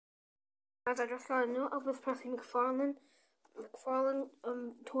Guys, I just got a new Elvis McFarlane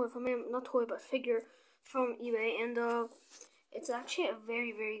toy from him, not toy but figure from eBay, and it's actually a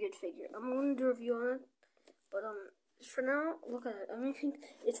very good figure. I'm gonna do a review on it, but for now, look at it. I mean, I think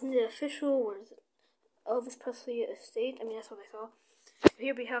it's in the official, what is it, Elvis Presley estate. I mean, that's what I saw.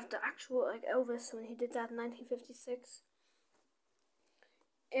 Here we have the actual like Elvis when he did that in 1956,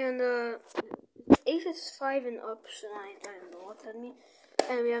 and ages 5 and up, so I don't know what that means.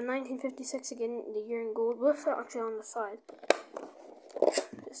 And we have 1956 again, the year in gold, with it actually on the side.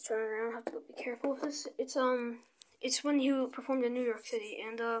 Just turn around, have to be careful with this. It's when he performed in New York City,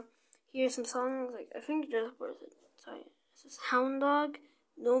 and here's some songs, like, I think there's, what is it? Sorry, this is Hound Dog,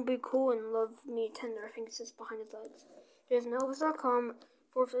 Don't Be Cool, and Love Me Tender. I think it's just behind his legs. There's an Elvis.com,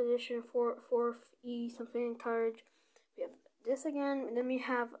 4th edition, 4th E something card. We have this again, and then we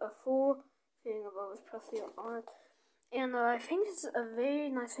have a full thing of Elvis Presley on it. And I think it's a very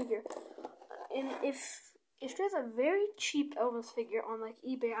nice figure. And if there's a very cheap Elvis figure on like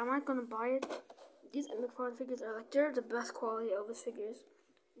eBay, I'm not gonna buy it. These McFarlane figures are like, they're the best quality Elvis figures.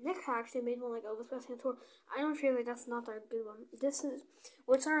 Nick actually made one like Elvis Presley on tour. I don't feel like that's not our good one. This is,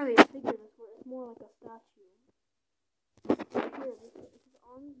 well, it's not really a figure. It's more like a statue. Here, his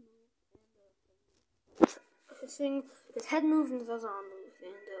arms move, and his head moves and his arm moves,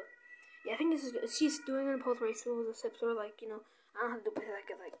 and yeah, I think this is good. She's doing it in pose where he swivels his hips, or like, you know, I don't have to do it like,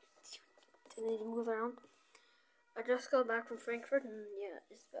 and then he moves around. I just got back from Frankfurt, and yeah,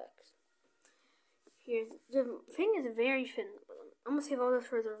 it's back. Here's, the thing is very thin, but I'm gonna save all this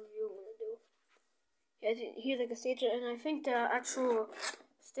for the review I'm gonna do. Yeah, here's like a stage, and I think the actual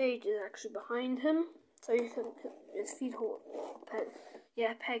stage is actually behind him, so you can, his feet hold,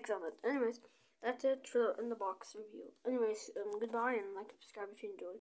 pegs on it. Anyways, that's it for in the box review. Anyways, goodbye, and like, subscribe if you enjoyed.